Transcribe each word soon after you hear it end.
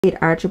Jade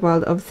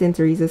Archibald of St.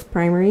 Teresa's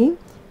Primary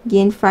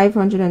gained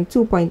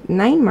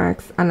 502.9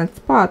 marks and a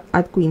spot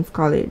at Queen's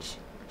College.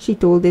 She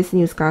told this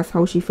newscast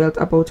how she felt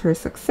about her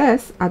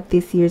success at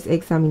this year's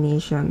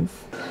examinations.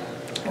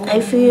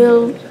 I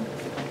feel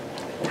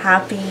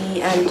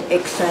happy and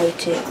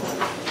excited.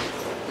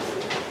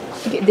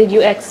 Did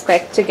you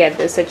expect to get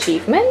this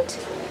achievement?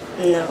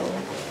 No.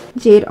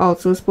 Jade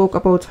also spoke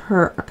about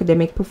her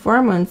academic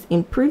performance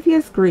in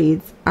previous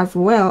grades as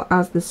well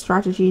as the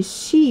strategies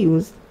she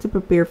used to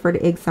prepare for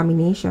the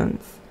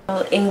examinations.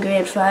 In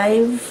grade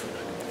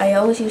 5, I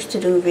always used to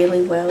do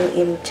really well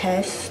in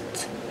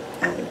tests,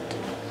 and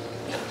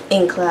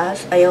in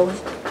class,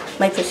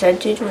 my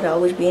percentage would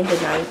always be in the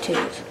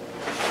 90s.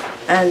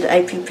 And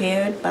I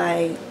prepared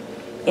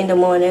in the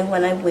morning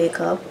when I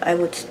wake up, I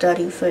would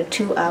study for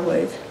 2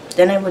 hours.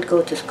 Then I would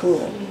go to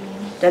school.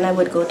 Then I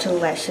would go to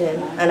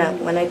lesson,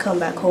 and when I come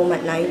back home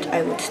at night,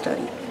 I would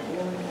study.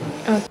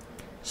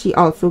 She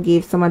also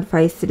gave some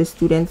advice to the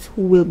students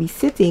who will be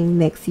sitting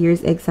next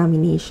year's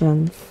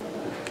examinations.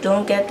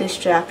 Don't get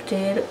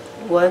distracted,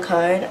 work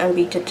hard, and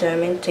be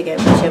determined to get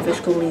whichever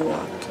school you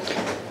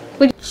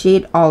want.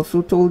 Jade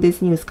also told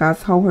this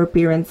newscast how her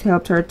parents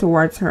helped her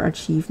towards her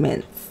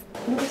achievements.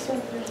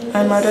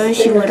 My mother,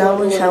 she would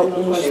always help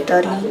me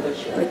study,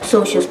 like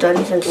social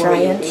studies and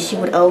science. She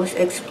would always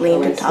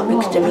explain the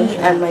topics to me,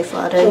 and my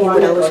father, he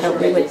would always help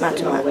me with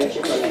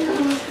mathematics.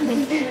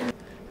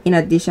 In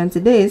addition to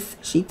this,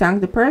 she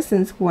thanked the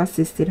persons who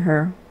assisted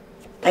her.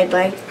 I'd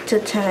like to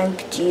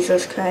thank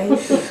Jesus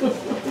Christ,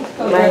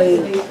 my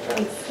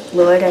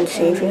Lord and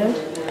Savior.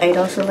 I'd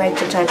also like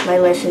to thank my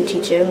lesson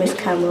teacher, Miss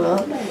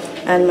Kamala,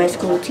 and my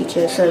school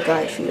teacher, Sir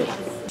Garfield.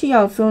 She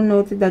also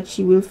noted that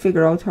she will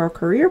figure out her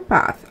career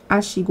path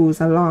as she goes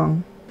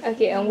along.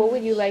 Okay, and what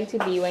would you like to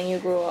be when you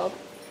grow up?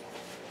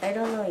 I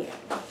don't know yet.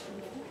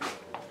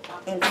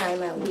 In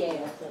time I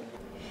will.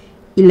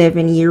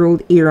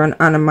 11-year-old Aaron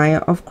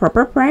Anamaya of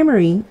Cropper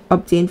Primary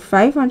obtained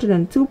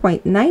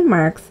 502.9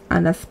 marks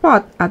and a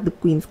spot at the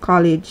Queen's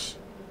College.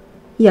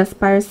 He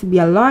aspires to be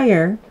a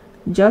lawyer,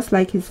 just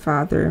like his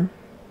father.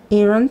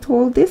 Aaron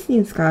told this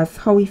newscast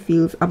how he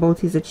feels about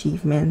his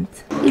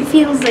achievement. It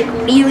feels like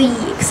really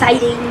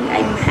exciting.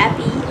 I'm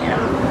happy and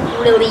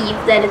I'm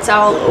relieved that it's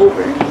all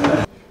over.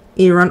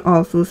 Aaron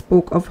also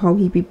spoke of how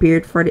he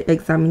prepared for the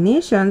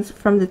examinations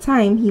from the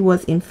time he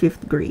was in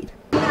 5th grade.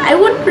 I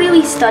wouldn't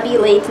really study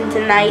late into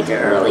night or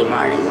early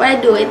morning. What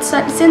I do,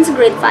 since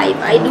grade 5,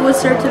 I do a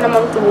certain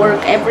amount of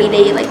work every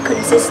day, like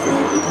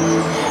consistently.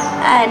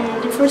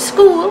 And for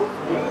school,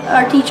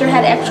 our teacher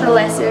had extra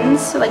lessons,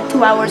 so like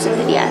 2 hours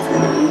into the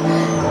afternoon.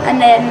 And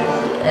then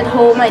at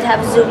home I'd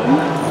have Zoom,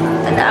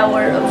 an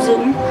hour of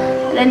Zoom.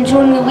 And then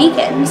during the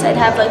weekends I'd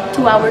have like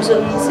 2 hour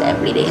Zooms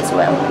every day as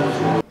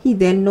well. He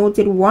then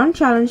noted one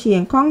challenge he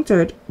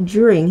encountered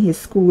during his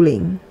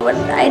schooling. But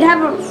I'd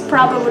have a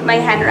problem with my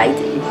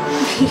handwriting.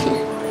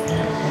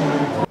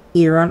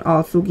 Aaron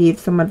also gave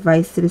some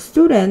advice to the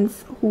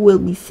students who will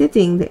be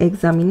sitting the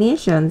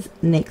examinations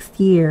next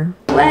year.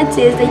 What I'd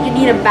say is that you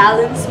need a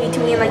balance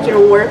between like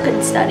your work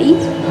and study.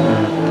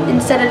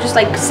 Instead of just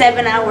like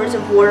 7 hours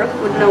of work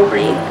with no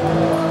break.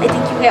 I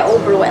think you get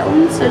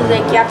overwhelmed, so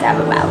like you have to have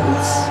a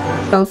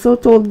balance. He also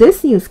told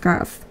this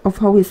newscast of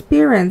how his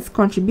parents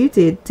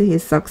contributed to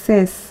his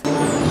success.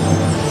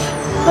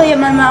 Oh yeah,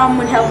 my mom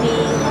would help me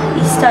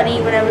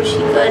study whenever she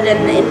could,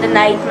 and in the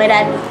night my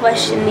dad would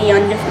question me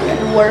on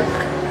different work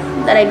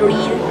that I'd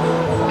read.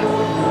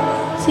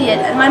 So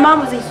yeah, and my mom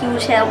was a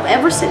huge help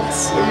ever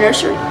since in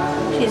nursery.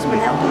 She's been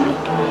helping me.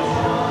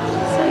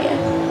 So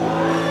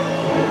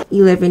yeah.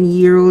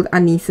 11-year-old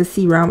Anissa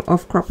Siram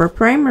of Cropper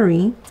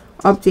Primary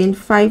obtained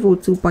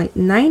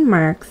 502.9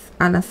 marks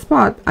and a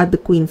spot at the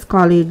Queen's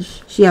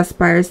College. She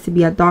aspires to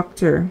be a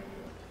doctor.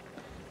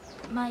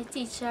 My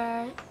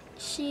teacher,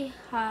 she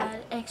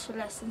had extra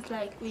lessons,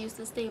 like we used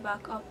to stay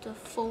back up to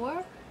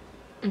 4.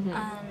 And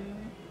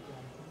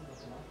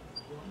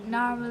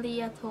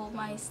normally at home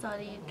I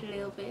studied a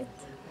little bit.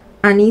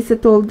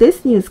 Anissa told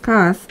this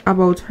newscast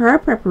about her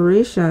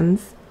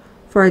preparations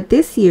for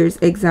this year's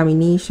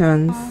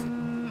examinations.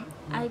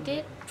 I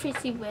did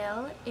pretty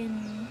well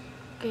in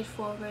grade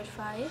 4, grade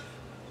 5.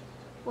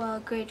 Well,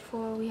 grade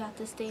 4 we had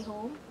to stay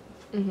home.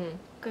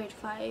 Grade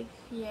 5,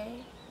 yeah,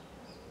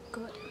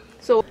 good.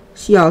 So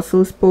she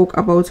also spoke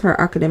about her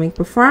academic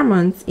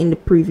performance in the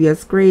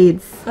previous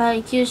grades.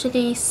 Like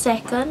usually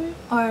 2nd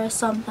or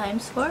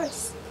sometimes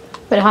 1st.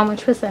 but how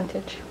much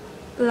percentage?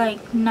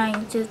 Like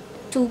 92%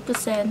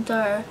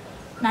 or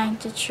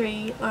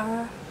 93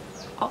 or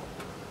up.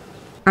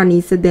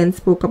 Anissa then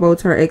spoke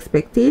about her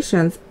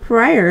expectations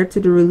prior to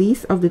the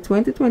release of the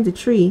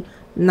 2023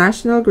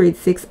 National Grade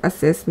 6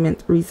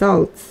 Assessment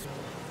results.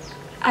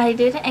 I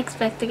didn't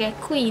expect to get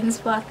Queens,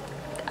 but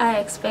I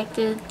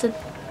expected to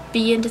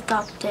be in the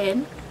top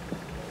 10,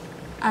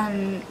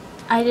 and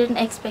I didn't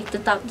expect to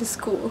top the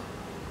school.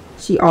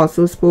 She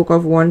also spoke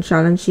of one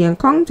challenge she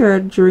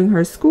encountered during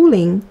her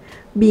schooling,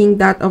 being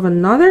that of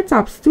another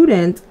top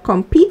student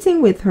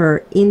competing with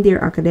her in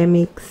their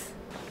academics.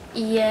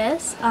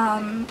 Yes,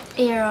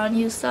 Aaron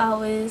used to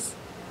always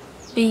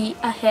be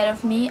ahead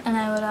of me, and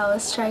I would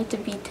always try to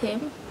beat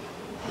him.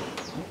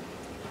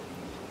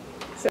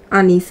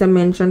 Anissa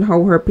mentioned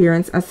how her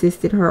parents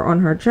assisted her on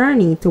her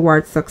journey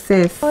towards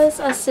success. Always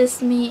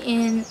assist me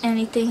in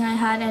anything I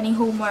had, any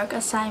homework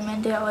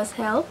assignment. They always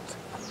helped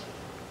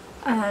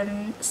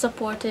and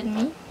supported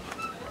me.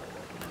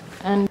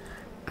 And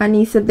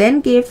Anissa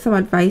then gave some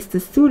advice to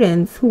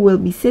students who will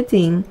be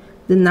sitting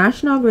the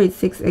National Grade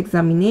 6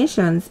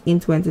 examinations in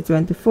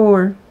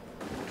 2024.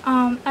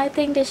 I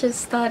think they should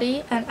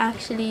study and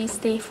actually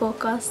stay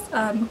focused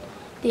on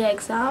the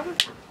exam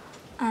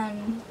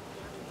and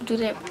do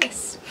their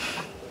best.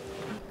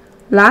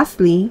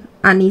 Lastly,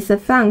 Anissa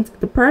thanked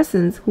the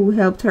persons who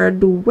helped her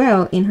do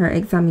well in her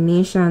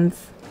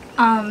examinations.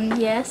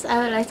 Yes,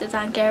 I would like to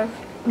thank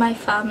my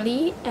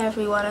family,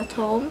 everyone at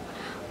home,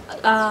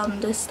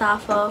 the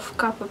staff of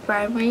Copper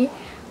Primary.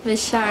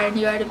 Miss Sharon,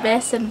 you are the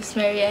best, and Miss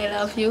Mary, I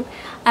love you.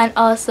 And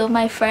also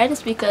my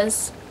friends,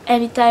 because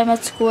anytime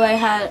at school I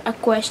had a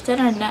question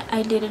and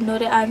I didn't know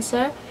the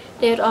answer,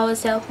 they would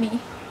always help me.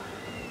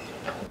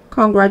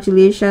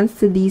 Congratulations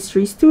to these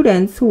 3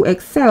 students who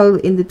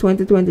excelled in the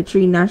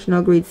 2023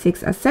 National Grade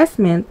 6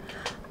 assessment,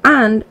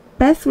 and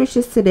best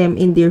wishes to them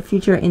in their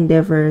future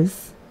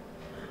endeavors.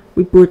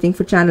 Reporting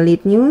for Channel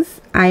 8 News,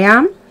 I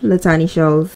am Latani Scholes.